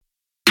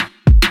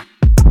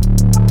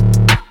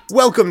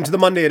Welcome to the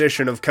Monday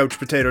edition of Couch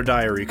Potato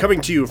Diary, coming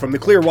to you from the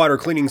Clearwater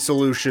Cleaning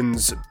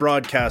Solutions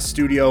broadcast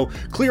studio.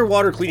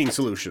 Clearwater Cleaning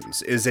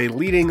Solutions is a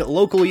leading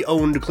locally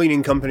owned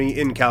cleaning company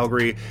in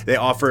Calgary. They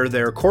offer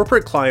their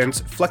corporate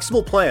clients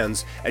flexible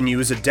plans and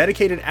use a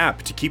dedicated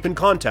app to keep in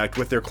contact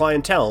with their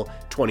clientele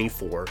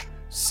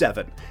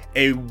 24/7.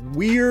 A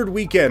weird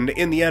weekend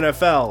in the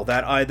NFL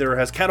that either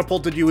has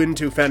catapulted you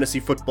into fantasy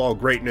football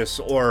greatness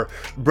or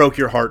broke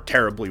your heart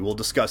terribly. We'll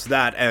discuss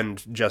that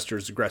and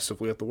gestures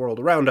aggressively at the world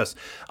around us.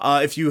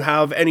 If you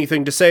have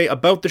anything to say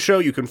about the show,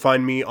 you can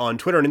find me on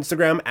Twitter and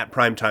Instagram at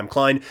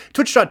PrimetimeKlein,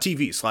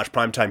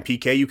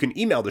 twitch.tv/PrimetimePK. You can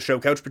email the show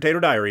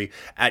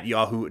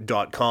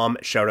couchpotatodiary@yahoo.com.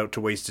 Shout out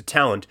to Wasted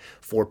Talent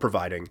for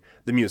providing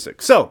the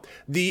music. So,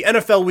 the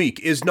NFL week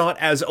is not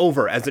as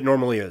over as it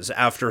normally is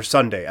after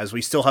Sunday, as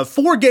we still have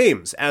 4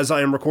 games as I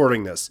am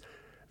recording this.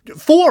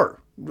 4!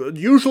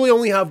 Usually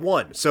only have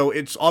 1, so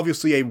it's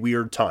obviously a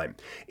weird time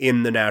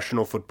in the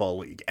National Football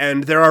League.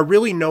 And there are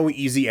really no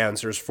easy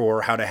answers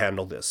for how to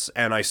handle this.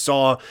 And I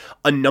saw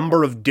a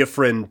number of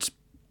different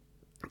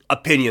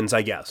opinions,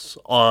 I guess,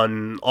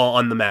 on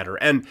the matter.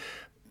 And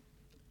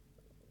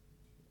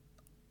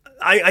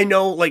I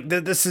know, like,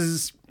 this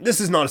is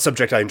not a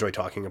subject I enjoy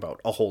talking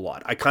about a whole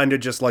lot. I kind of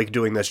just like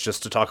doing this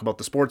just to talk about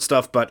the sports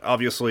stuff, but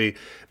obviously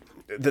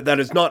that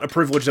is not a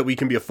privilege that we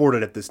can be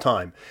afforded at this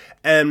time.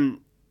 And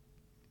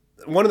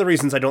one of the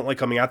reasons I don't like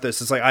coming at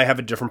this is, like, I have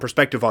a different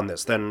perspective on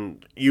this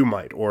than you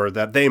might, or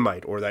that they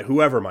might, or that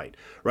whoever might,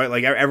 right?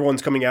 Like,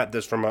 everyone's coming at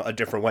this from a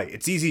different way.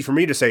 It's easy for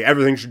me to say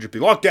everything should just be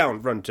locked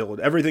down until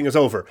everything is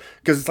over,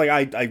 because it's like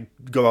I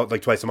go out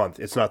like twice a month.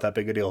 It's not that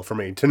big a deal for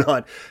me to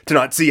not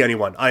see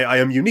anyone. I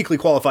am uniquely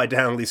qualified to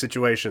handle these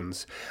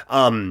situations.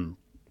 And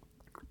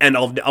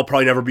I'll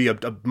probably never be a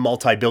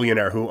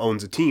multi-billionaire who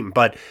owns a team,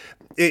 but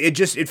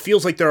it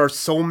feels like there are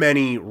so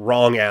many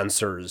wrong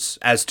answers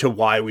as to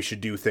why we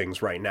should do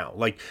things right now.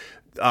 Like,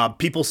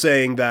 people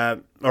saying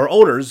that, or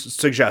owners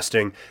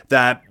suggesting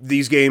that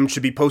these games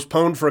should be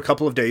postponed for a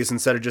couple of days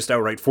instead of just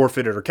outright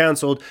forfeited or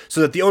canceled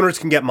so that the owners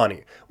can get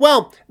money.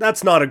 Well,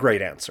 that's not a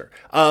great answer.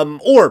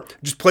 Or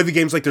just play the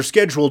games like they're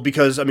scheduled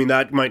because, I mean,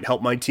 that might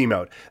help my team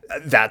out.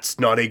 That's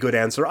not a good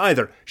answer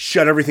either.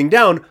 Shut everything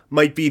down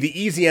might be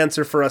the easy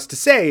answer for us to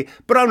say,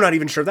 but I'm not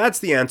even sure that's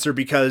the answer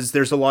because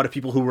there's a lot of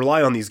people who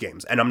rely on these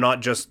games. And I'm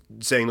not just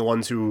saying the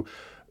ones who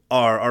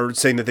are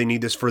saying that they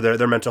need this for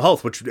their mental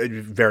health, which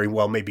very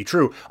well may be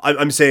true.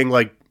 I'm saying,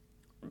 like,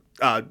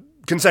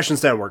 concession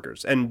stand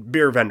workers and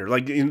beer vendor,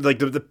 like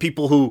the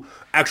people who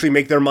actually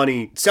make their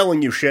money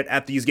selling you shit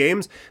at these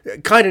games,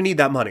 kind of need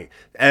that money,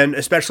 and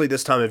especially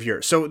this time of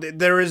year. So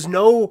there is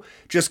no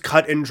just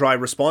cut and dry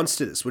response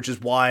to this, which is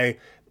why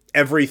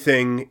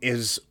everything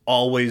is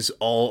always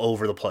all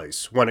over the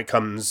place when it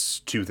comes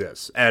to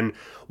this. And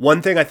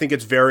one thing I think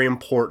it's very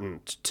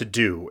important to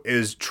do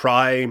is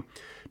try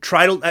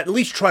to at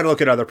least try to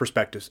look at other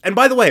perspectives. And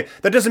by the way,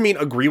 that doesn't mean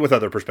agree with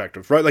other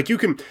perspectives, right? Like, you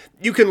can,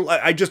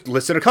 I just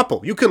listed a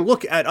couple. You can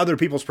look at other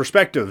people's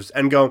perspectives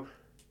and go,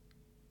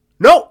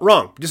 no,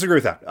 wrong, disagree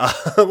with that.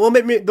 Well,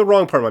 maybe the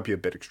wrong part might be a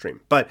bit extreme,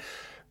 but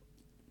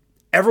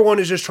everyone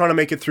is just trying to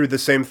make it through the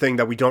same thing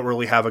that we don't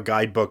really have a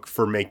guidebook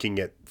for making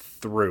it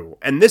through.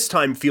 And this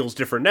time feels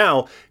different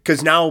now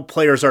because now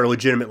players are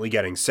legitimately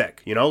getting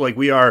sick. You know, like,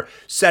 we are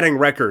setting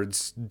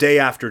records day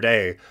after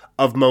day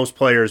of most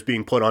players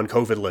being put on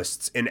COVID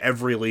lists in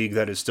every league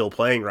that is still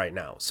playing right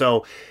now.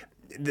 So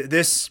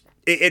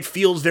it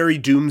feels very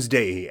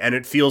doomsday, and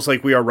it feels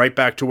like we are right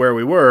back to where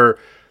we were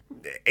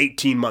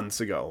 18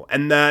 months ago.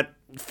 And that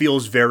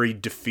feels very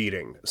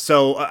defeating.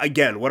 So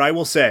again, what I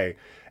will say,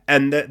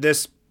 and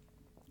this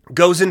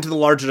goes into the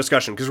larger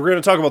discussion, because we're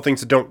going to talk about things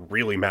that don't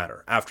really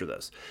matter after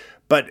this.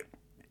 But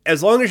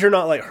as long as you're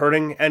not, like,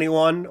 hurting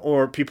anyone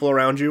or people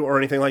around you or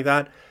anything like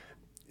that,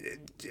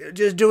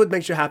 just do what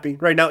makes you happy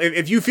right now.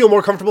 If you feel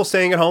more comfortable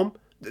staying at home,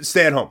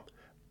 stay at home.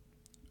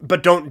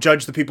 But don't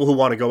judge the people who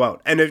want to go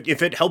out. And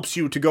if it helps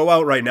you to go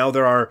out right now,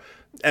 there are,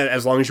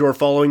 as long as you are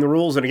following the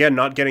rules, and again,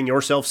 not getting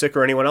yourself sick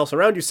or anyone else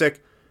around you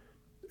sick,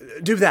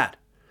 do that.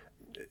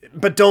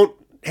 But don't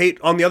hate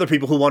on the other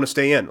people who want to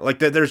stay in. Like,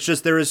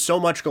 there is so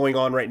much going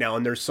on right now,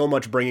 and there's so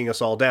much bringing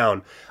us all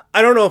down.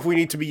 I don't know if we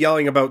need to be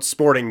yelling about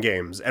sporting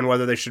games and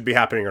whether they should be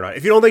happening or not.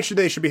 If you don't think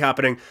they should be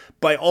happening,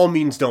 by all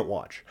means, don't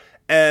watch.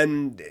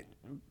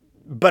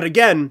 But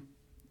again,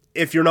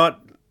 if you're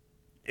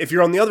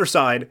on the other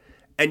side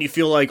and you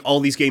feel like all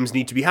these games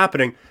need to be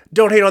happening,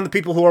 don't hate on the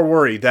people who are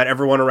worried that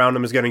everyone around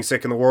them is getting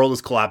sick and the world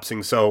is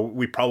collapsing, so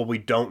we probably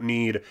don't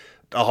need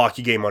a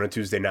hockey game on a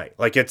Tuesday night.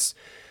 Like,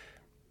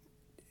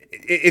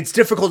 it's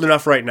difficult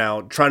enough right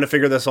now trying to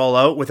figure this all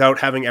out without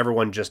having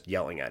everyone just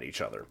yelling at each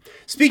other.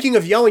 Speaking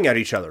of yelling at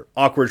each other,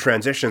 awkward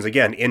transitions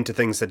again into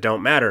things that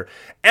don't matter.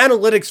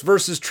 Analytics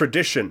versus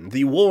tradition,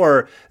 the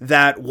war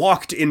that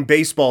walked in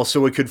baseball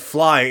so it could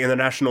fly in the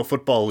National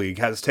Football League,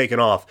 has taken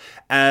off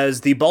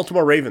as the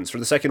Baltimore Ravens, for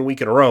the second week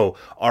in a row,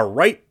 are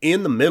right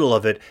in the middle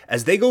of it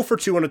as they go for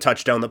 2 on a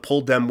touchdown that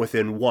pulled them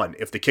within 1.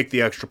 If they kick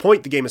the extra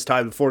point, the game is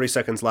tied with 40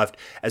 seconds left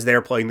as they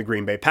are playing the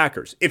Green Bay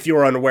Packers. If you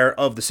are unaware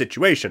of the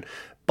situation,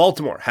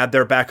 Baltimore had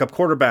their backup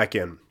quarterback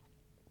in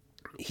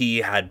He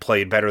had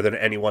played better than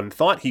anyone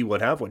thought he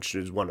would have, which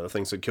is one of the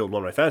things that killed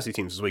one of my fantasy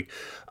teams this week.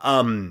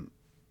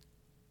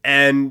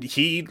 And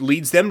he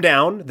leads them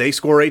down. They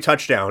score a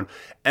touchdown.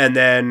 And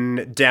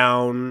then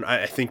down,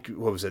 I think,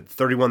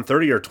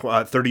 31-30 or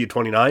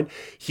 30-29,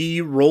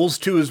 he rolls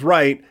to his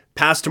right,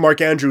 pass to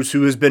Mark Andrews,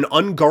 who has been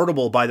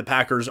unguardable by the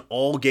Packers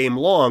all game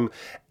long,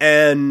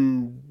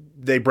 and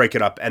they break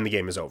it up, and the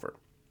game is over.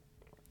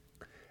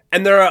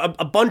 And there are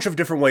a bunch of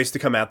different ways to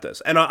come at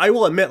this. And I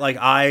will admit, like,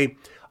 I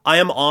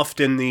am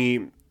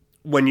often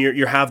when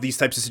you have these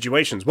types of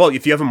situations, well,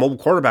 if you have a mobile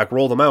quarterback,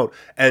 roll them out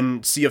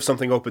and see if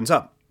something opens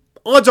up.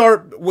 Odds are,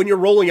 when you're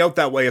rolling out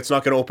that way, it's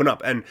not going to open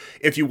up. And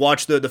if you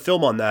watch the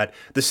film on that,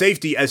 the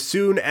safety, as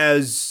soon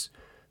as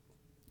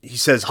he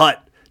says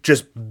hut,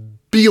 just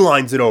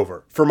beelines it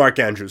over for Mark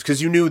Andrews,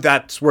 because you knew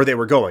that's where they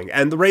were going.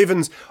 And the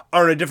Ravens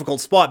are in a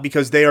difficult spot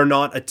because they are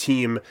not a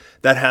team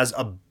that has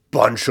a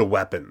bunch of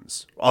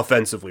weapons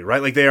offensively,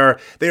 right? Like they are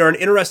an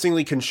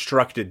interestingly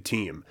constructed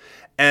team.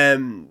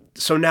 And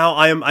so now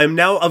I am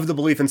now of the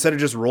belief, instead of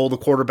just roll the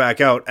quarterback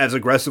out as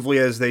aggressively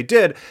as they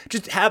did,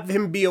 just have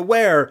him be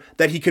aware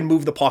that he can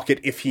move the pocket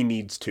if he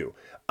needs to.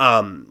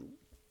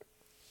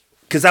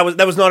 Because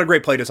that was not a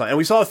great play design. And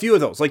we saw a few of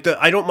those. Like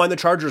I don't mind the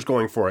Chargers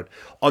going for it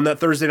on that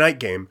Thursday night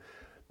game.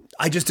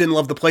 I just didn't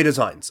love the play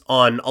designs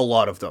on a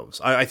lot of those.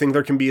 I think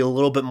there can be a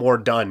little bit more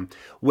done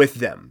with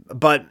them.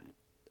 But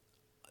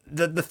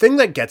the thing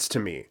that gets to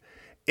me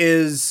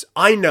is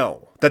I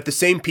know that the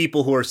same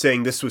people who are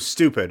saying this was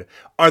stupid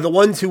are the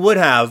ones who would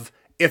have,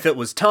 if it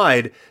was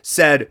tied,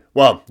 said,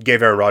 well, you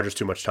gave Aaron Rodgers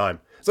too much time.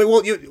 It's like,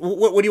 well,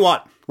 what do you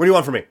want? What do you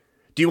want from me?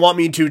 Do you want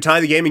me to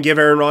tie the game and give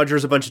Aaron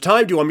Rodgers a bunch of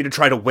time? Do you want me to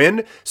try to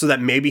win so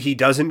that maybe he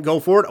doesn't go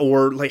for it?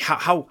 Or like,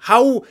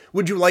 how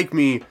would you like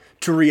me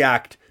to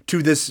react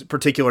to this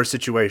particular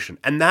situation?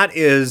 And that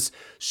is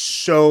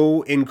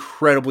so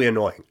incredibly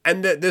annoying.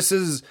 And this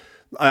is,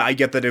 I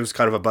get that it was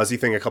kind of a buzzy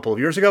thing a couple of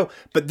years ago,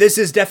 but this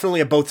is definitely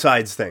a both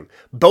sides thing.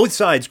 Both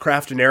sides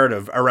craft a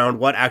narrative around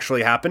what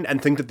actually happened and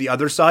think that the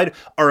other side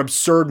are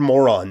absurd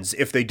morons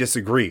if they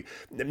disagree.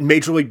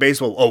 Major League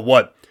Baseball, oh,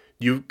 what?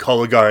 You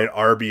call a guy an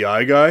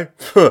RBI guy?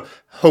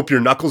 Hope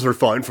your knuckles are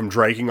fine from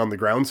dragging on the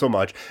ground so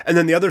much. And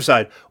then the other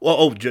side, well,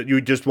 oh,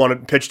 you just want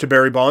to pitch to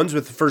Barry Bonds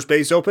with the first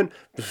base open?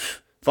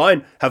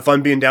 Fine, have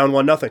fun being down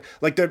 1-0.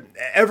 Like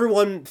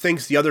everyone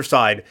thinks the other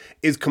side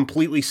is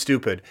completely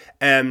stupid,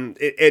 and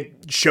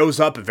it shows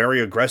up very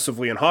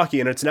aggressively in hockey,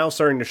 and it's now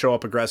starting to show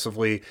up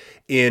aggressively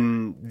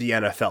in the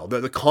NFL.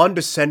 The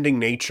condescending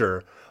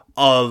nature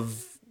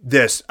of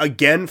this,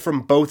 again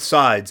from both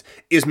sides,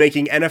 is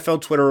making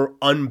NFL Twitter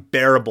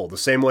unbearable, the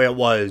same way it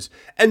was,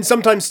 and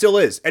sometimes still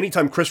is.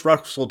 Anytime Chris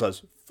Russell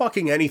does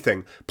fucking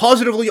anything,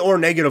 positively or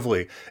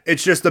negatively,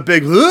 it's just a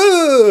big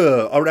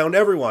around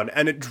everyone,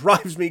 and it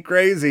drives me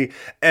crazy,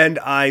 and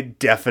I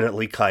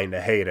definitely kind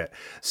of hate it.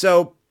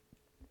 So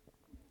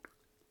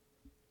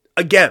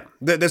again,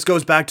 this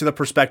goes back to the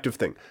perspective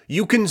thing.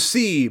 You can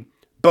see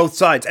both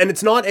sides, and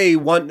it's not a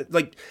one,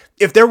 like,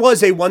 if there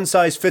was a one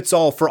size fits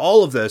all for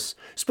all of this,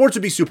 sports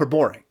would be super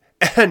boring.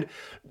 And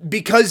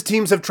because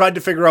teams have tried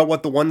to figure out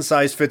what the one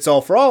size fits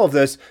all for all of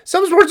this,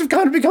 some sports have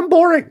kind of become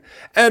boring.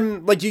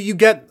 And like you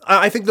get,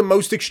 I think the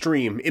most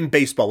extreme in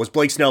baseball was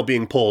Blake Snell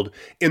being pulled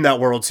in that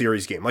World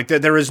Series game. Like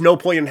there is no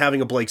point in having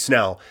a Blake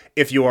Snell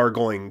if you are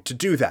going to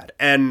do that.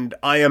 And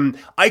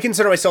I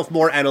consider myself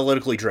more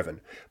analytically driven,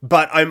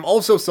 but I'm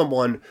also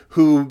someone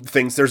who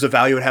thinks there's a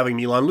value in having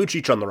Milan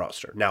Lucic on the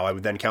roster. Now I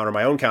would then counter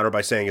my own counter by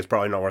saying it's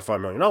probably not worth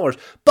 $5 million,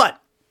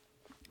 but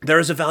there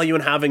is a value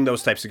in having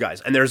those types of guys.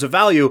 And there's a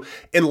value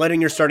in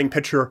letting your starting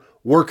pitcher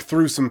work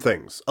through some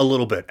things a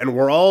little bit. And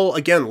we're all,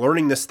 again,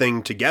 learning this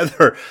thing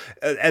together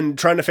and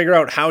trying to figure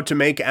out how to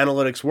make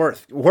analytics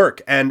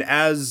work. And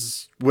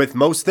as with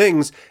most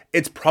things,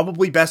 it's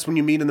probably best when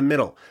you meet in the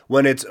middle,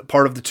 when it's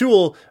part of the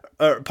tool,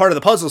 part of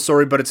the puzzle,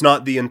 sorry, but it's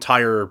not the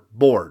entire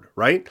board,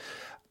 right?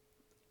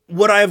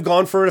 Would I have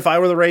gone for it if I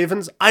were the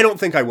Ravens? I don't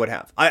think I would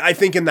have. I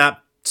think in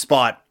that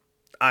spot,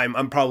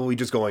 I'm probably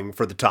just going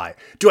for the tie.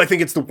 Do I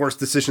think it's the worst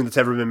decision that's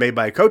ever been made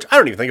by a coach? I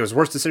don't even think it was the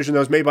worst decision that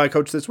was made by a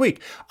coach this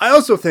week. I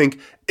also think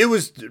it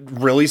was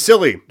really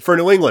silly for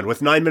New England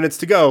with 9 minutes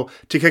to go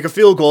to kick a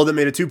field goal that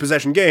made a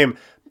two-possession game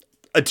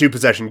a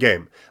two-possession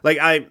game. Like,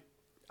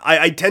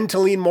 I tend to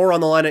lean more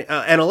on the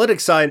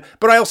analytics side,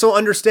 but I also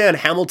understand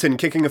Hamilton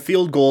kicking a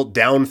field goal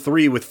down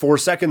 3 with 4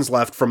 seconds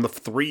left from the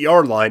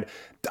 3-yard line.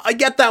 I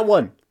get that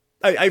one.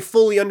 I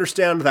fully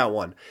understand that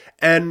one.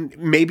 And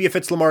maybe if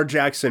it's Lamar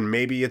Jackson,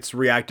 maybe it's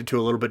reacted to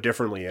a little bit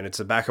differently and it's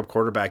a backup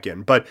quarterback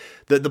in. But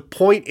the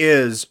point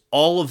is,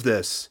 all of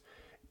this,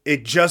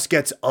 it just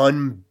gets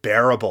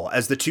unbearable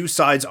as the two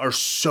sides are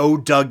so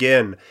dug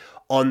in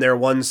on their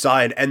one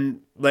side. And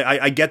like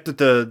I get that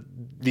the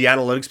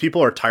analytics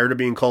people are tired of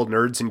being called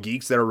nerds and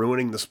geeks that are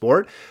ruining the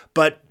sport,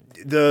 but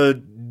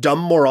the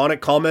dumb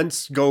moronic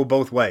comments go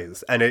both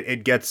ways, and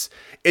it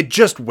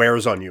just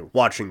wears on you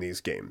watching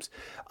these games.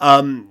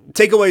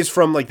 Takeaways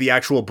from like the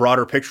actual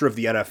broader picture of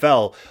the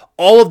NFL,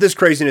 all of this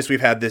craziness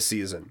we've had this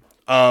season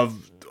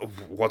of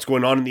what's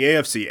going on in the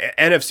AFC,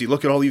 NFC,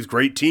 look at all these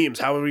great teams.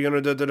 How are we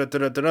going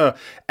to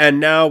And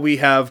now we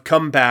have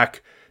come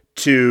back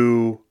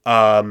to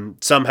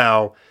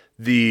somehow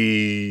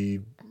the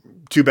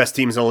two best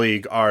teams in the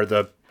league are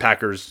the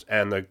Packers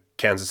and the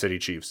Kansas City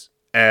Chiefs.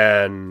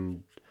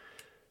 And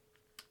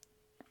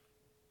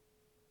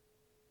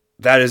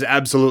that is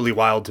absolutely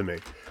wild to me.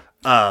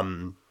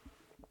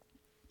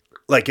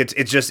 Like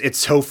it's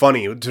so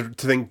funny to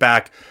think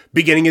back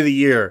beginning of the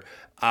year,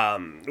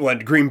 when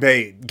Green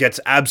Bay gets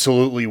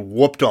absolutely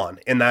whooped on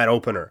in that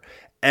opener.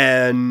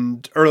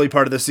 And early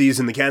part of the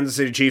season, the Kansas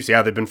City Chiefs,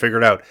 they've been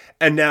figured out.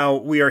 And now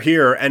we are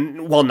here,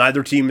 and while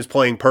neither team is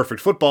playing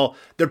perfect football,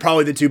 they're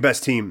probably the two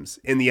best teams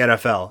in the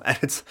NFL.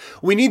 And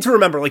we need to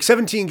remember,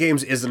 17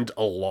 games isn't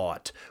a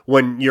lot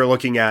when you're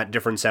looking at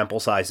different sample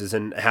sizes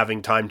and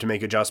having time to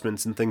make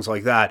adjustments and things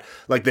like that.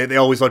 Like, they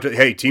always look at,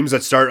 hey, teams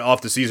that start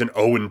off the season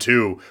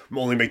 0-2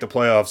 only make the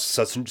playoffs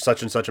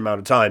such and such amount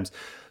of times.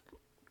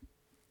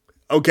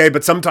 Okay,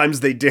 but sometimes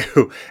they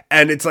do.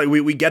 And it's like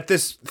we get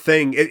this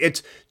thing.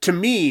 It's to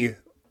me,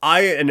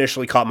 I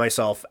initially caught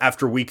myself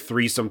after week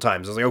 3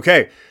 sometimes. I was like,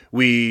 okay,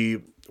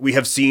 we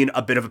have seen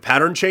a bit of a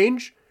pattern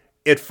change.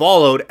 It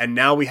followed, and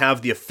now we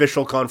have the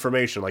official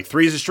confirmation.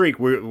 3 is a streak.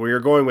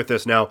 We're going with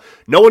this now.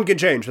 No one can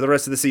change for the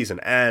rest of the season.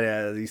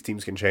 And these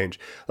teams can change.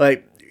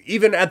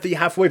 Even at the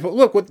halfway point,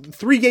 look, with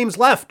 3 games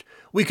left,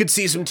 we could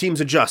see some teams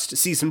adjust,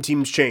 see some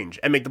teams change,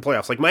 and make the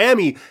playoffs.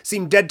 Miami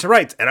seemed dead to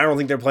rights, and I don't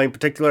think they're playing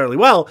particularly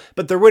well,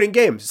 but they're winning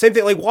games. Same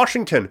thing,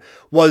 Washington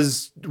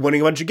was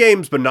winning a bunch of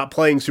games, but not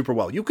playing super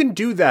well. You can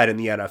do that in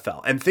the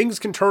NFL, and things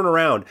can turn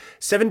around.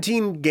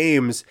 17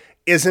 games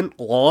isn't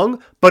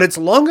long, but it's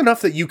long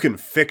enough that you can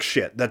fix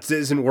shit that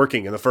isn't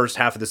working in the first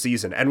half of the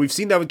season. And we've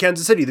seen that with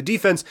Kansas City. The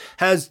defense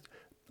has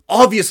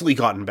obviously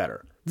gotten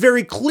better.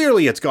 Very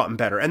clearly it's gotten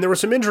better. And there were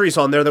some injuries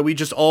on there that we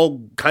just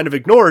all kind of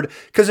ignored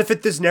because it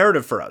fit this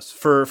narrative for us,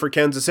 for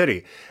Kansas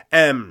City.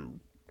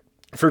 And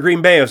for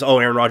Green Bay, it was,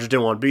 Aaron Rodgers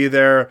didn't want to be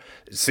there.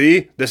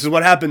 See, this is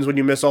what happens when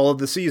you miss all of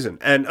the season.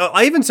 And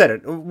I even said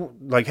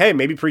it, hey,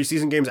 maybe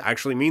preseason games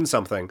actually mean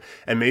something.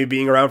 And maybe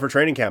being around for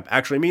training camp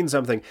actually means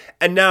something.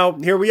 And now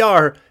here we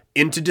are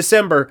into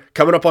December,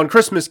 coming up on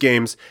Christmas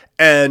games,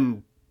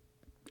 and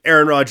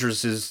Aaron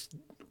Rodgers is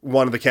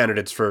one of the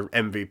candidates for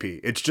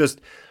MVP. It's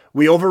just,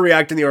 we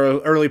overreact in the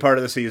early part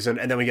of the season,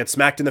 and then we get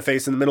smacked in the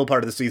face in the middle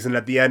part of the season.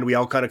 At the end, we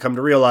all kind of come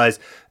to realize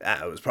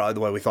it was probably the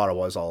way we thought it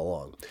was all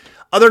along.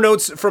 Other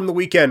notes from the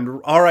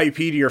weekend, RIP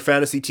to your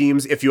fantasy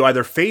teams if you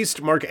either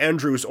faced Mark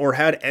Andrews or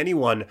had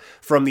anyone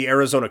from the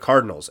Arizona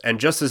Cardinals. And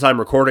just as I'm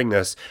recording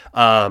this,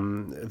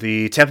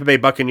 the Tampa Bay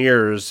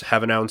Buccaneers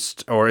have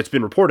announced, or it's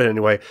been reported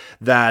anyway,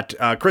 that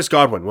Chris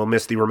Godwin will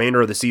miss the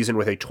remainder of the season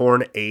with a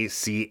torn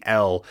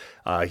ACL.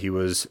 He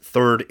was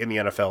 3rd in the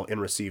NFL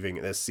in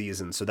receiving this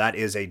season. So that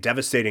is a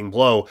devastating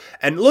blow.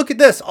 And look at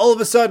this. All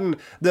of a sudden,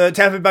 the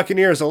Tampa Bay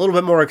Buccaneers are a little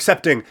bit more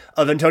accepting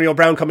of Antonio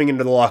Brown coming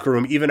into the locker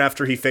room, even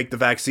after he faked the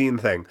vaccine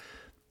thing.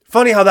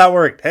 Funny how that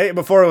worked. Hey,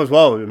 before it was,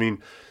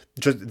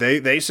 just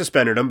they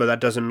suspended him, but that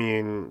doesn't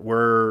mean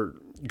we're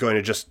going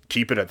to just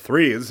keep it at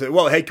 3. It's,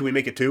 hey, can we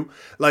make it 2?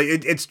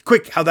 It's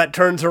quick how that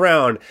turns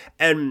around.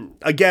 And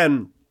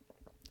again,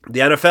 the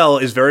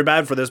NFL is very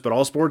bad for this, but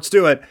all sports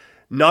do it.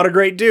 Not a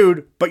great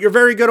dude, but you're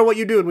very good at what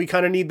you do, and we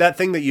kind of need that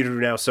thing that you do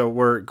now, so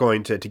we're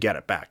going to get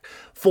it back.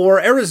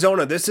 For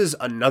Arizona, this is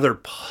another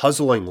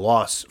puzzling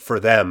loss for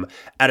them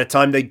at a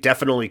time they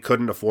definitely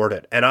couldn't afford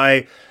it. And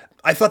I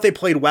thought they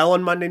played well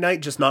on Monday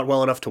night, just not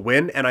well enough to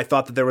win, and I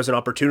thought that there was an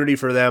opportunity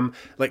for them,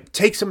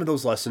 take some of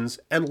those lessons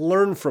and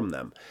learn from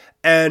them.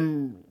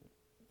 And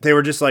they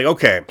were just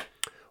okay,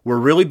 we're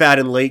really bad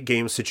in late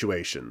game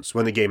situations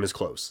when the game is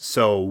close.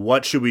 So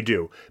what should we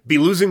do? Be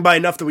losing by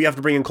enough that we have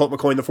to bring in Colt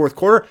McCoy in the 4th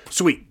quarter?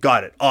 Sweet,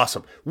 got it,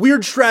 awesome.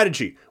 Weird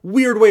strategy,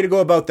 weird way to go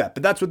about that,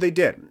 but that's what they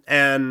did.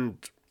 And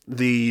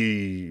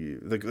the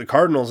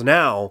Cardinals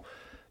now,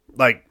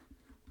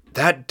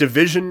 that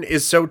division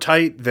is so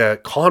tight,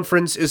 the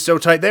conference is so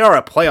tight. They are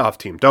a playoff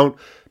team. Don't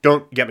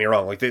get me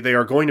wrong. They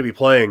are going to be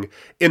playing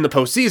in the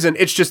postseason.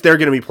 It's just they're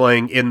going to be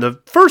playing in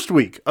the first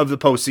week of the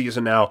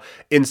postseason now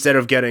instead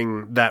of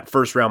getting that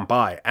first round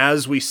bye.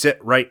 As we sit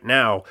right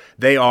now,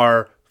 they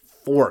are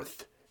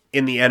 4th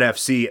in the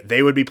NFC.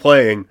 They would be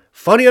playing,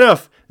 funny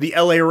enough, the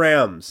LA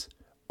Rams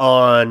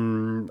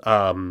on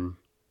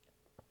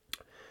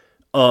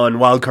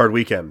wildcard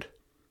weekend.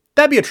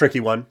 That'd be a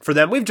tricky one for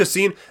them. We've just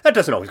seen that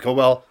doesn't always go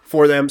well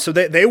for them. So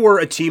they were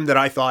a team that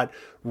I thought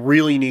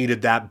really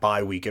needed that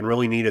bye week and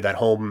really needed that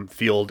home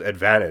field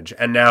advantage.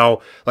 And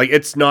now,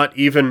 it's not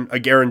even a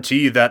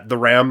guarantee that the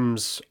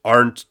Rams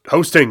aren't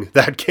hosting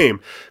that game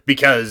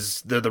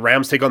because the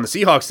Rams take on the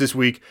Seahawks this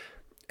week.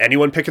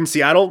 Anyone picking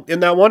Seattle in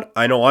that one?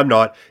 I know I'm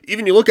not.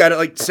 Even you look at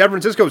it, San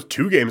Francisco's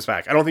 2 games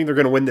back. I don't think they're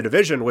going to win the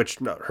division, which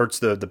hurts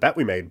the bet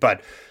we made,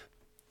 but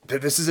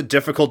this is a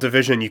difficult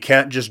division. You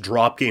can't just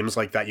drop games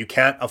like that. You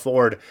can't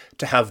afford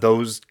to have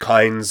those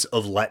kinds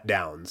of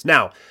letdowns.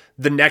 Now,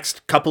 the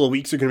next couple of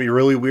weeks are going to be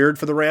really weird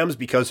for the Rams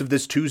because of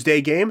this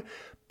Tuesday game,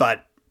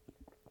 but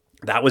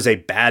That was a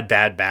bad,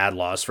 bad, bad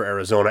loss for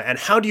Arizona. And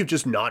how do you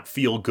just not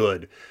feel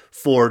good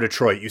for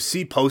Detroit? You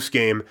see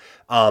post-game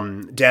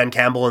Dan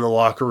Campbell in the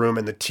locker room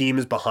and the team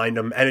is behind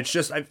him. And it's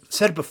just, I've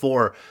said it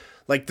before,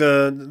 like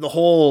the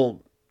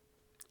whole,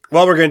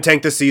 well, we're going to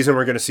tank this season,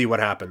 we're going to see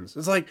what happens.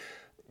 It's like,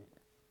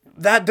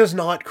 that does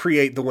not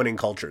create the winning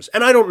cultures.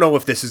 And I don't know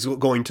if this is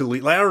going to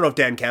lead, like, I don't know if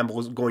Dan Campbell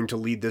is going to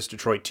lead this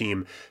Detroit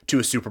team to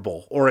a Super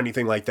Bowl or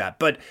anything like that.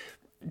 But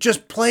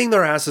just playing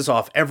their asses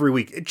off every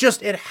week,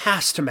 it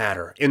has to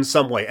matter in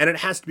some way. And it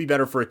has to be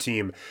better for a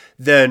team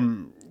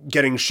than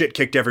getting shit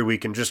kicked every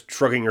week and just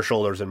shrugging your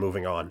shoulders and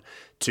moving on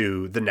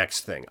to the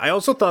next thing. I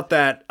also thought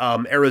that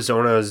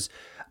Arizona's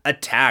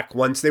attack,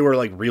 once they were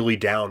like really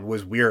down,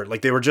 was weird.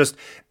 Like they were just,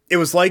 it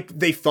was like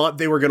they thought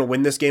they were going to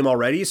win this game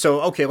already.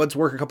 So, okay, let's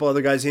work a couple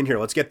other guys in here.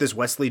 Let's get this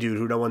Wesley dude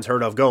who no one's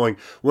heard of going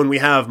when we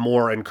have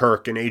Moore and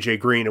Kirk and AJ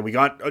Green and we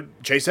got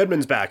Chase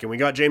Edmonds back and we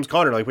got James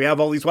Conner. Like we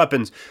have all these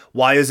weapons.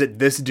 Why is it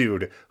this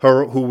dude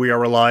who we are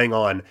relying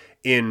on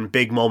in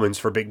big moments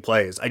for big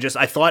plays?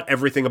 I thought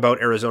everything about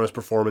Arizona's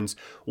performance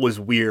was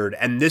weird.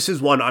 And this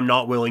is one I'm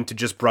not willing to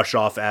just brush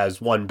off as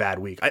one bad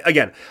week.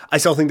 I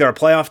still think they're a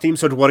playoff team.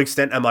 So to what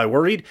extent am I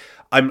worried?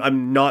 I'm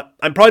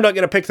probably not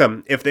going to pick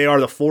them if they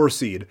are the 4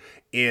 seed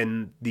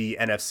in the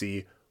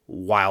NFC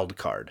wild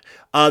card.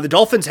 The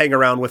Dolphins hang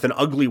around with an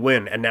ugly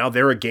win, and now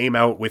they're a game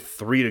out with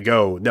 3 to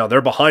go. Now they're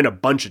behind a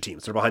bunch of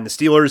teams. They're behind the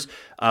Steelers,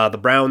 the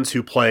Browns,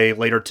 who play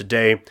later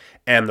today,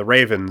 and the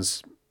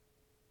Ravens.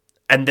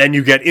 And then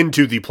you get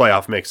into the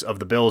playoff mix of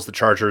the Bills, the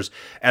Chargers,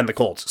 and the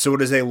Colts. So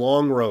it is a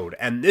long road.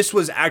 And this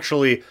was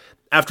actually,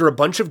 after a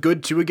bunch of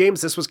good 2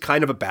 games, this was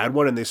kind of a bad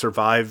one, and they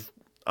survive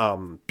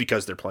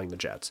because they're playing the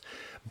Jets.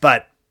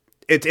 But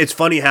it's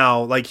funny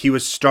how like he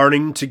was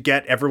starting to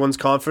get everyone's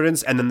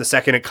confidence, and then the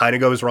second it kind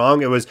of goes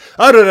wrong, it was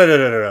no,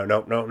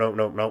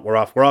 we're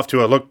off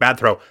to a look, bad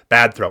throw,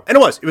 and it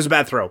was a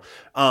bad throw.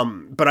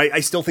 But I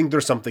still think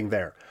there's something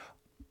there.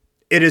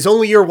 It is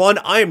only year 1.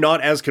 I am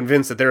not as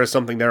convinced that there is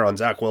something there on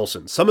Zach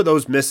Wilson. Some of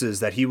those misses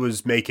that he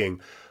was making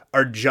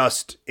are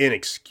just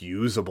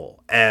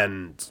inexcusable,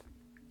 and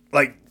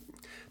like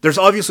there's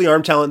obviously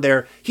arm talent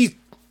there. He's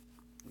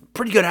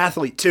pretty good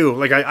athlete too.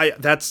 Like I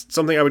that's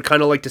something I would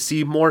kind of like to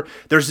see more.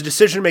 There's a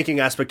decision-making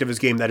aspect of his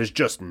game that is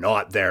just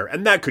not there,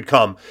 and that could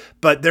come,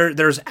 but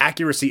there's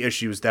accuracy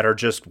issues that are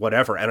just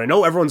whatever. And I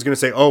know everyone's going to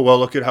say, oh, well,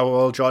 look at how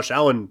well Josh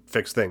Allen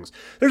fixed things.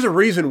 There's a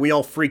reason we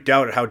all freaked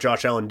out at how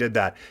Josh Allen did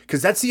that,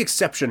 because that's the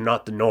exception,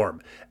 not the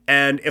norm.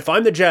 And if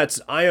I'm the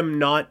Jets, I am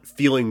not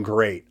feeling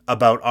great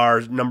about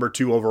our number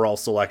 2 overall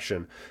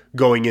selection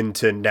going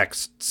into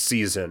next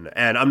season.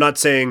 And I'm not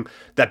saying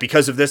that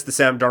because of this, the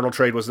Sam Darnold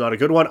trade was not a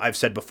good one. I've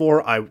said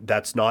before,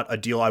 that's not a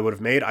deal I would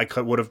have made. I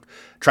would have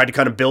tried to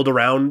kind of build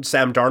around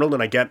Sam Darnold,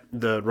 and I get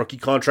the rookie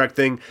contract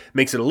thing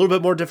makes it a little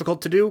bit more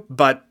difficult to do,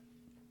 but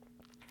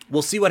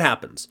we'll see what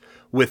happens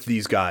with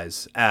these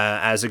guys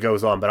as it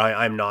goes on. But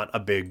I'm not a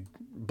big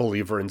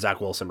believer in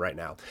Zach Wilson right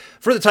now.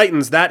 For the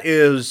Titans, that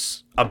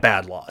is a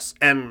bad loss.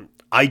 And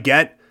I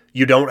get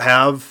you don't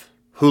have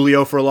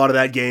Julio for a lot of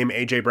that game,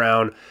 AJ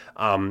Brown,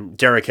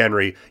 Derrick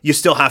Henry. You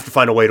still have to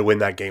find a way to win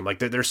that game. Like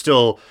there's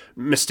still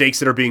mistakes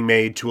that are being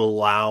made to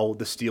allow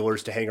the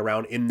Steelers to hang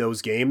around in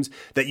those games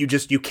that you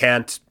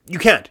can't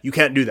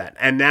do that.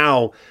 And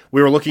now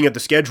we were looking at the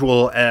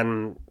schedule,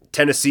 and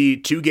Tennessee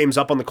 2 games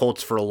up on the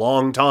Colts for a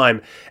long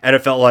time, and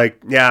it felt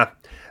like, yeah,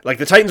 like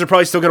the Titans are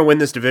probably still going to win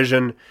this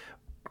division,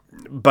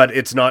 but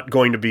it's not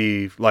going to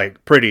be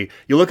like pretty.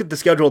 You look at the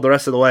schedule the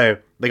rest of the way.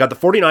 They got the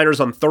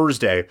 49ers on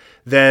Thursday.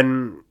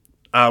 Then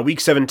week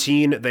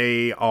 17,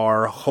 they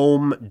are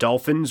home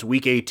Dolphins.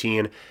 Week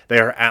 18, they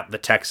are at the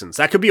Texans.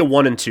 That could be a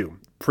 1-2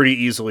 pretty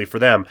easily for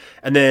them.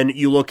 And then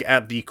you look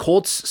at the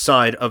Colts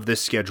side of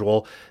this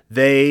schedule.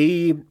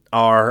 They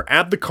are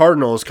at the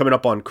Cardinals coming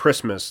up on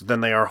Christmas. Then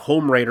they are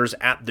home Raiders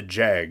at the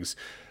Jags.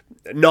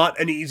 Not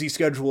an easy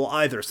schedule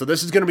either. So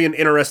this is going to be an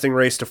interesting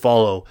race to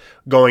follow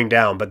going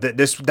down. But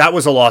that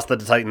was a loss that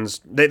the Titans,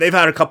 they've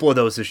had a couple of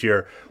those this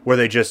year where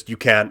you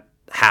can't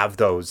have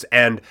those.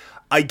 And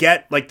I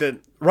get like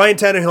Ryan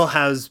Tannehill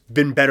has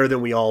been better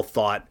than we all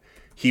thought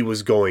he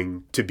was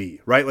going to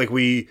be, right? Like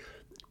we've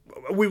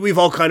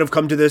all kind of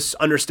come to this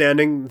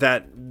understanding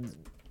that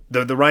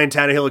the Ryan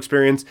Tannehill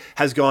experience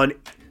has gone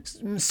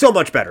so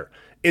much better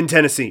in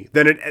Tennessee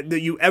than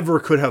you ever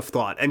could have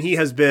thought. And he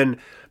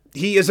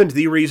isn't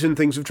the reason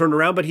things have turned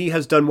around, but he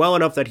has done well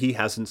enough that he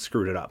hasn't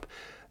screwed it up.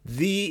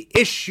 The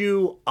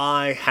issue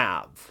I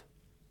have,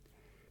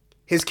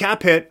 his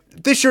cap hit,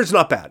 this year's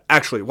not bad,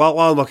 actually, while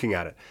I'm looking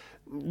at it.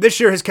 This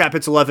year his cap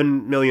hit's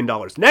 $11 million.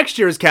 Next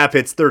year his cap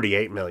hit's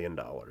 $38 million.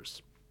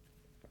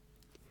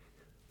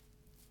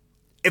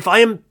 If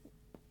I'm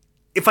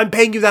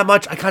paying you that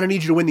much, I kind of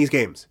need you to win these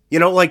games. You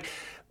know, like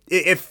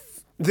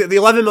if the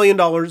 $11 million,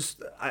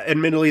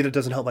 admittedly, that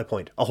doesn't help my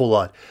point a whole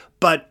lot,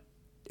 but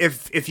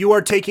if you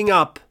are taking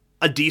up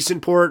a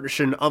decent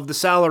portion of the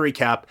salary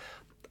cap,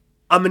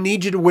 I'm going to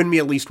need you to win me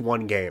at least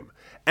one game.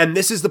 And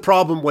this is the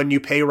problem when you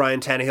pay Ryan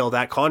Tannehill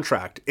that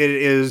contract. It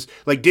is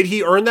like, did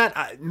he earn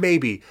that?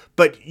 Maybe.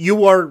 But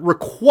you are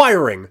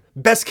requiring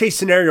best case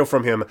scenario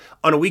from him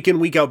on a week in,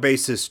 week out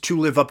basis to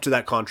live up to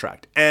that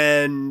contract.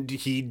 And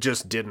he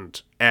just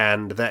didn't.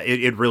 And that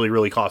it really,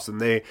 really cost them.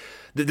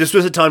 This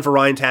was a time for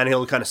Ryan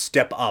Tannehill to kind of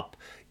step up,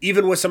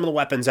 even with some of the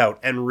weapons out,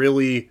 and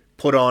really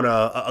put on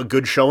a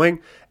good showing.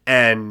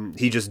 And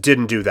he just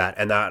didn't do that.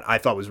 And that I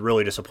thought was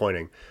really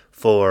disappointing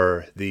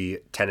for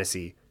the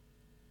Tennessee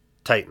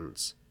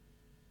Titans.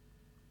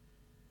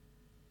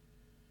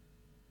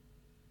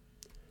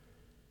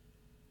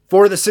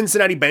 For the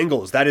Cincinnati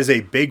Bengals, that is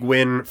a big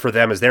win for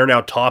them as they're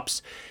now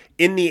tops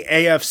in the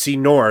AFC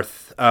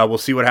North. We'll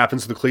see what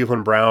happens to the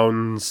Cleveland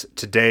Browns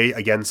today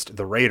against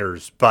the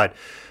Raiders, but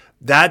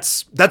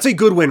that's a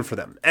good win for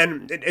them.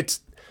 And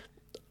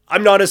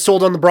I'm not as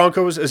sold on the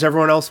Broncos as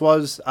everyone else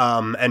was.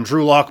 And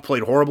Drew Lock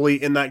played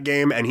horribly in that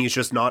game, and he's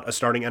just not a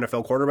starting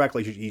NFL quarterback.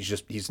 Like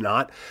he's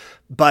not.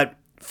 But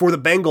for the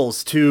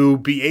Bengals to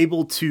be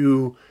able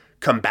to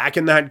come back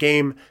in that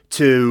game,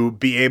 to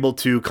be able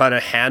to kind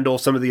of handle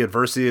some of the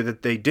adversity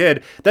that they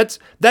did,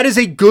 that is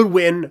a good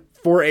win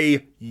for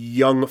a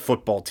young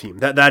football team.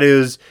 That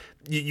is,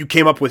 you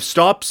came up with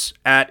stops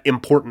at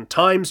important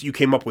times. You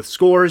came up with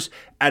scores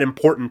at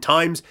important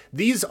times.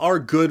 These are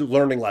good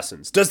learning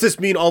lessons. Does this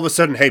mean all of a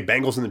sudden, hey,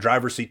 Bengals in the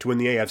driver's seat to win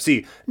the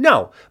AFC?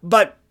 No,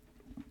 but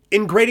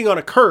in grading on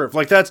a curve,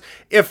 like that's,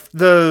 if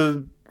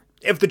the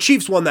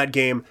Chiefs won that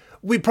game,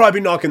 we'd probably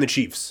be knocking the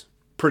Chiefs.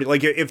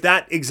 Like if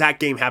that exact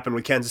game happened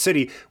with Kansas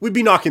City, we'd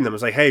be knocking them.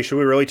 It's like, hey, should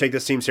we really take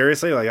this team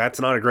seriously? Like that's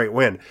not a great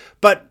win.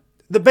 But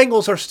the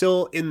Bengals are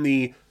still in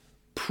the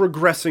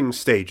progressing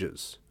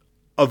stages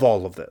of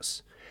all of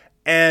this.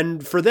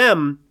 And for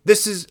them,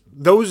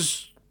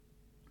 those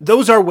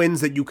are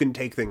wins that you can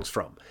take things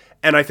from.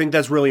 And I think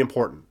that's really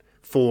important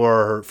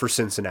for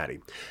Cincinnati.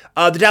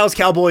 The Dallas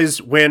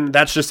Cowboys win.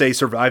 That's just a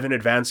survive and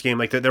advance game.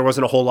 Like there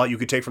wasn't a whole lot you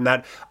could take from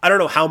that. I don't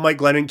know how Mike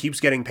Glennon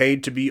keeps getting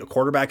paid to be a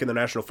quarterback in the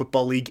National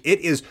Football League. It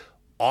is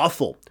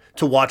awful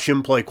to watch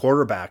him play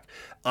quarterback.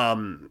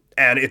 And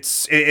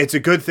it's a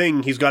good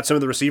thing he's got some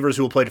of the receivers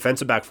who will play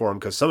defensive back for him,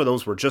 because some of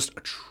those were just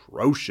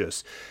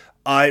atrocious.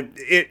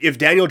 If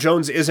Daniel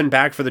Jones isn't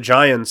back for the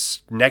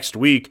Giants next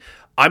week,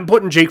 I'm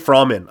putting Jake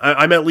Fromm in.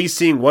 I'm at least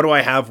seeing, what do I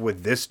have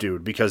with this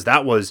dude? Because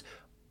that was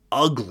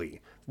ugly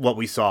what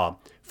we saw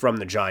from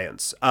the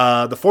Giants.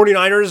 The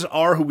 49ers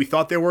are who we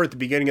thought they were at the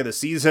beginning of the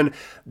season.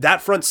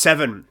 That front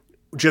seven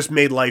just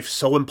made life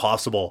so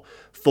impossible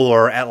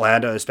for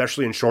Atlanta,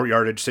 especially in short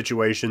yardage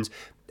situations.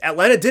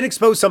 Atlanta did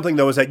expose something,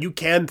 though, is that you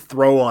can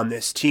throw on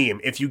this team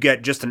if you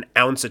get just an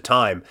ounce of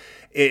time.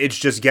 It's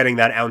just getting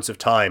that ounce of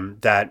time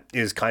that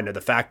is kind of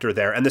the factor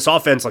there. And this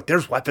offense, like,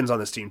 there's weapons on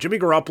this team. Jimmy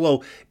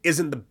Garoppolo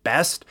isn't the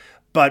best,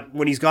 but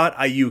when he's got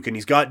Ayuk and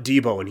he's got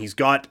Debo and he's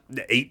got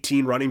the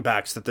 18 running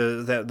backs that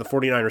the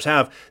 49ers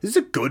have, this is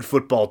a good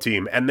football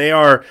team. And they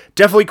are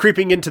definitely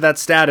creeping into that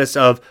status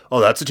of,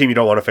 oh, that's a team you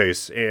don't want to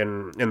face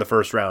in the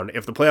first round.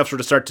 If the playoffs were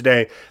to start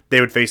today,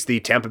 they would face the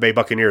Tampa Bay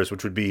Buccaneers,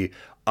 which would be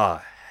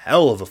a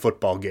hell of a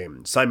football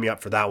game. Sign me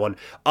up for that one.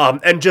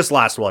 And just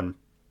last one.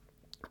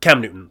 Cam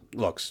Newton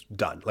looks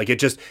done. Like it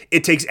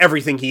takes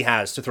everything he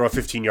has to throw a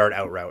 15-yard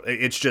out route.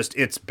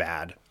 It's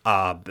bad.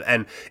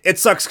 And it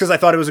sucks because I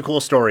thought it was a cool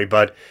story,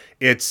 but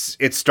it's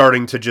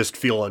starting to just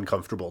feel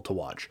uncomfortable to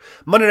watch.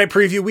 Monday Night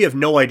Preview, we have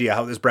no idea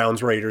how this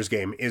Browns-Raiders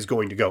game is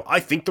going to go. I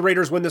think the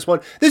Raiders win this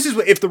one. This is,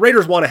 if the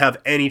Raiders want to have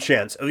any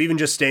chance of even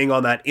just staying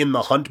on that in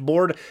the hunt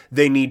board,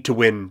 they need to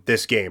win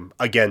this game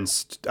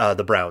against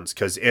the Browns,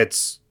 because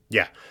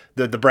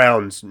the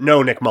Browns,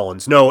 no Nick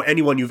Mullins, no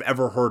anyone you've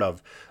ever heard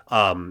of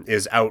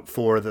is out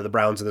for the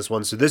Browns in this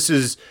one. So this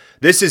is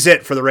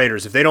it for the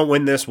Raiders. If they don't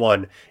win this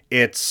one,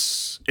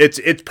 it's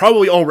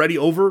probably already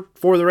over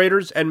for the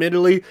Raiders,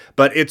 admittedly,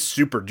 but it's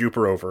super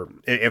duper over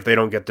if they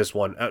don't get this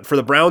one. For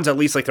the Browns, at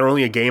least, like, they're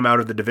only a game out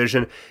of the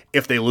division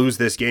if they lose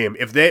this game.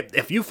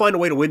 If you find a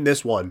way to win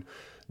this one,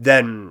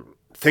 then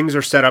things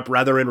are set up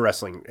rather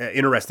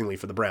interestingly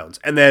for the Browns.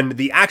 And then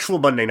the actual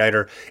Monday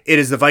Nighter, it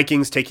is the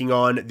Vikings taking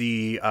on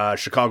the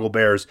Chicago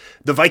Bears.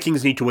 The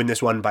Vikings need to win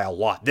this one by a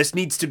lot. This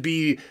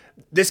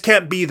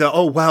can't be the,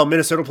 oh wow,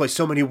 Minnesota plays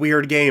so many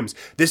weird games.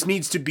 This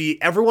needs to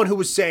be everyone who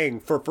was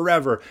saying for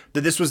forever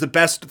that this was the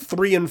best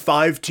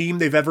 3-5 team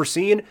they've ever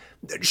seen.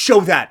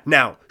 Show that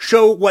now.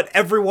 Show what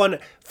everyone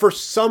for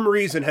some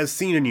reason has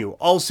seen in you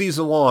all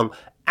season long.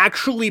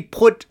 Actually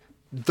put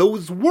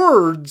those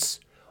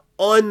words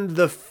on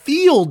the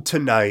field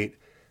tonight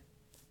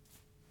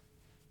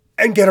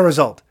and get a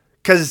result,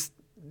 because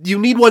you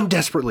need one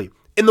desperately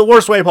in the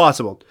worst way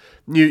possible.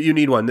 You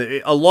need one.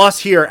 A loss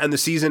here and the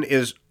season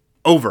is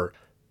over.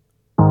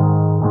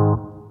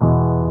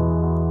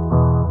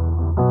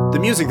 The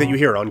music that you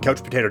hear on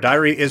Couch Potato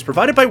Diary is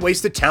provided by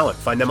Wasted Talent.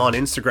 Find them on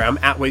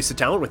Instagram at Wasted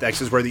Talent with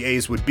X's where the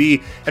A's would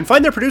be, and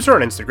find their producer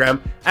on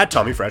Instagram at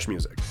Tommy Fresh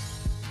Music.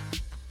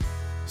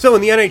 So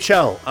in the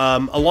NHL,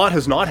 a lot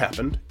has not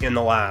happened in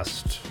the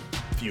last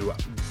few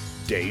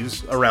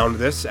days around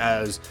this,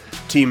 as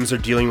teams are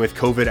dealing with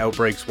COVID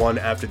outbreaks one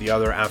after the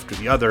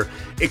other,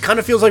 it kind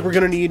of feels like we're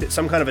going to need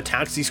some kind of a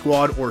taxi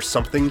squad or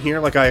something here.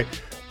 Like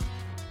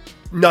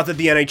not that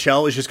the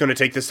NHL is just going to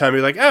take this time and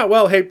be like, oh,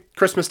 well, hey,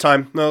 Christmas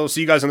time. I'll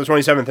see you guys on the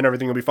 27th and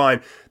everything will be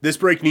fine. This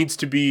break needs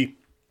to be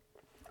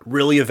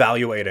really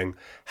evaluating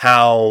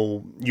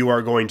how you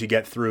are going to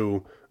get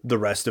through the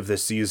rest of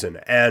this season.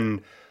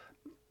 And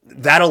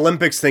that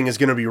Olympics thing is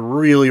going to be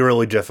really,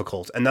 really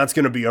difficult. And that's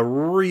going to be a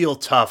real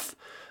tough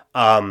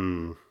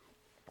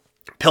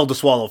pill to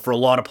swallow for a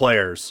lot of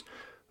players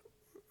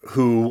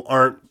who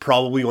aren't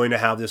probably going to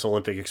have this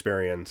Olympic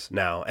experience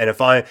now. And if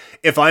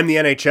I'm the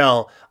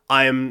NHL,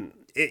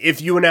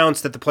 if you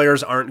announce that the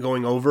players aren't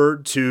going over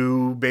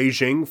to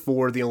Beijing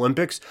for the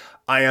Olympics,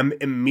 I am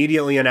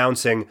immediately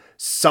announcing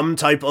some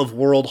type of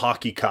World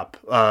Hockey Cup,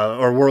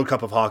 or World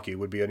Cup of Hockey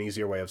would be an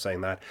easier way of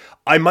saying that.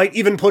 I might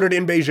even put it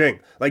in Beijing,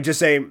 like just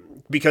say,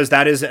 because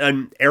that is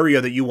an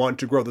area that you want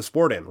to grow the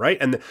sport in, right?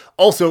 And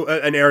also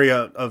an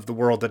area of the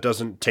world that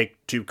doesn't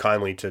take too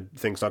kindly to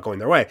things not going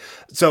their way.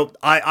 So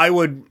I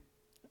would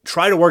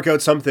try to work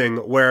out something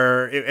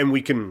where,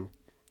 and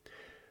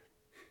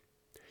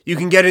you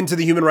can get into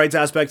the human rights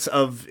aspects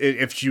of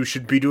if you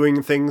should be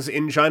doing things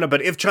in China, but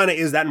if China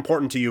is that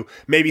important to you,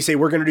 maybe say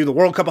we're going to do the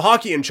World Cup of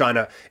Hockey in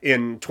China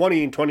in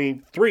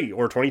 2023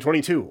 or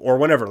 2022 or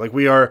whenever. Like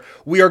we are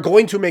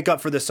going to make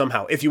up for this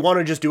somehow. If you want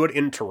to just do it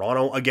in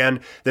Toronto again,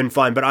 then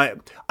fine. But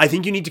I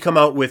think you need to come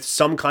out with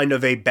some kind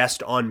of a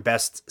best on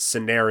best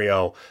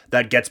scenario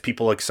that gets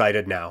people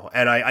excited now.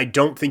 And I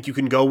don't think you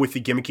can go with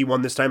the gimmicky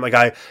one this time. Like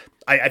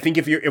I think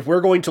if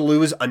we're going to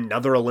lose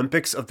another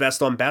Olympics of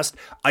best on best,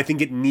 I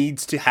think it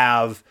needs to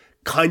have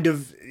kind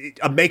of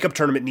a makeup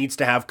tournament needs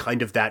to have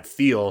kind of that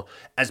feel.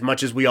 As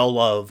much as we all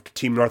loved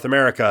Team North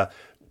America,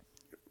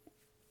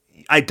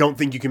 I don't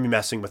think you can be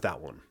messing with that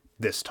one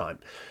this time.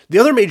 The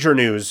other major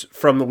news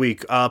from the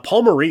week,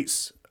 Paul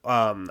Maurice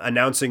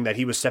announcing that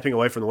he was stepping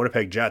away from the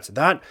Winnipeg Jets.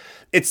 That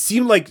it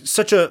seemed like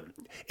such a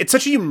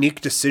unique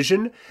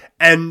decision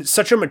and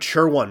such a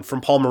mature one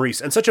from Paul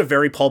Maurice and such a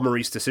very Paul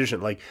Maurice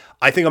decision. Like,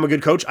 I think I'm a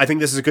good coach. I think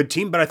this is a good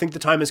team, but I think the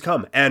time has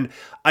come. And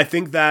I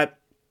think that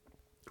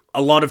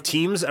a lot of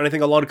teams and I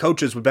think a lot of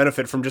coaches would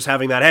benefit from just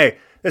having that, hey,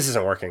 this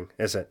isn't working,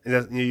 is it?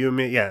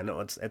 Yeah, no,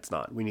 it's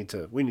not. We need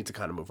to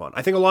kind of move on.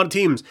 I think a lot of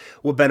teams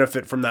will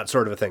benefit from that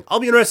sort of a thing. I'll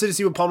be interested to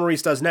see what Paul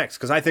Maurice does next,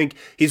 because I think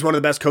he's one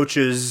of the best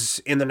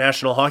coaches in the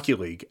National Hockey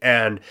League.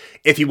 And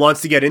if he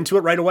wants to get into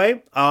it right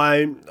away,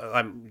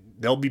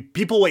 there'll be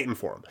people waiting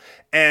for him.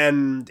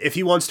 And if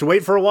he wants to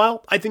wait for a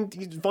while, I think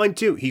he's fine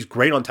too. He's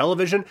great on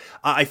television.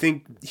 I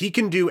think he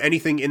can do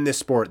anything in this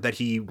sport that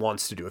he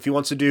wants to do. If he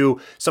wants to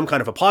do some kind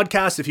of a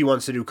podcast, if he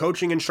wants to do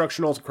coaching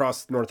instructionals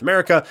across North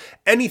America,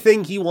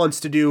 anything he wants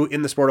to do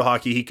in the sport of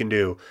hockey, he can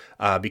do,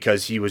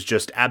 because he was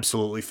just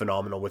absolutely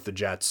phenomenal with the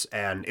Jets.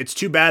 And it's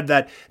too bad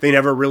that they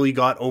never really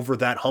got over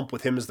that hump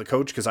with him as the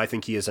coach, because I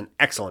think he is an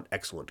excellent,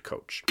 excellent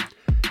coach.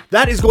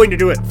 That is going to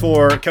do it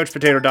for Couch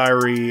Potato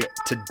Diary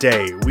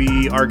today.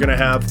 We are going to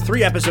have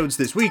 3 episodes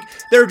this week.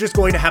 They're just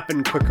going to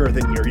happen quicker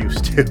than you're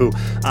used to.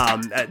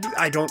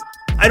 I don't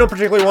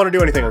particularly want to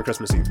do anything on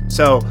Christmas Eve.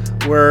 So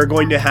we're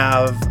going to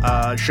have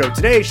a show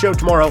today, show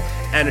tomorrow,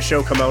 and a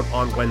show come out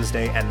on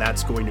Wednesday, and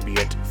that's going to be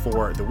it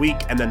for the week.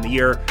 And then the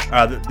year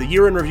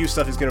in review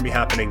stuff is going to be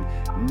happening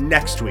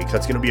next week.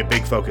 That's going to be a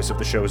big focus of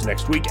the shows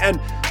next week. And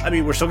I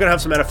mean, we're still going to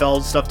have some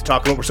NFL stuff to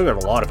talk about. We're still going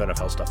to have a lot of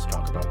NFL stuff to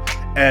talk about.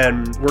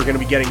 And we're going to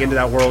be getting into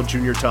that World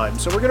Junior time.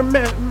 So we're going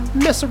to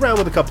mess around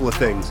with a couple of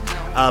things.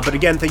 But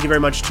again, thank you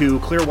very much to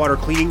Clearwater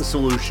Cleaning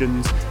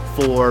Solutions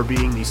for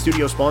being the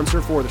studio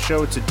sponsor for the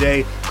show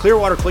today.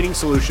 Clearwater Cleaning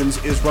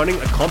Solutions is running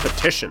a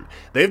competition.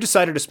 They've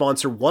decided to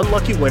sponsor one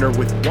lucky winner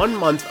with 1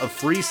 month of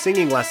free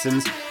singing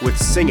lessons with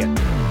Sing It.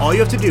 All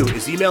you have to do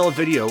is email a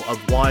video of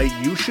why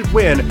you should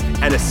win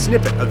and a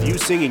snippet of you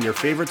singing your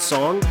favorite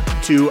song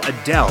to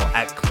Adele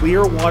at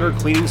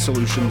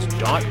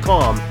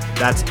clearwatercleaningsolutions.com.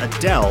 That's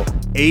Adele,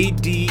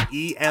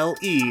 Adele,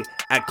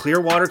 at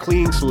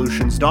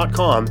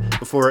clearwatercleaningsolutions.com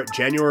before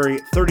January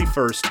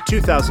 31st,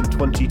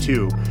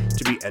 2022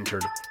 to be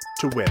entered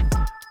to win.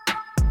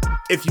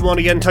 If you want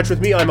to get in touch with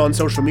me, I'm on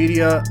social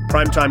media,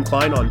 Primetime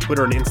Klein on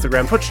Twitter and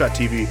Instagram,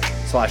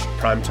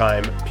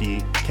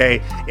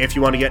 twitch.tv/primetimepk. If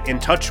you want to get in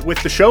touch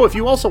with the show, if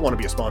you also want to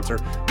be a sponsor,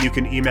 you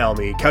can email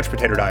me,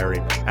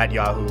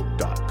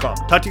 couchpotatodiary@yahoo.com.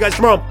 Talk to you guys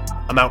tomorrow.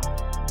 I'm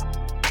out.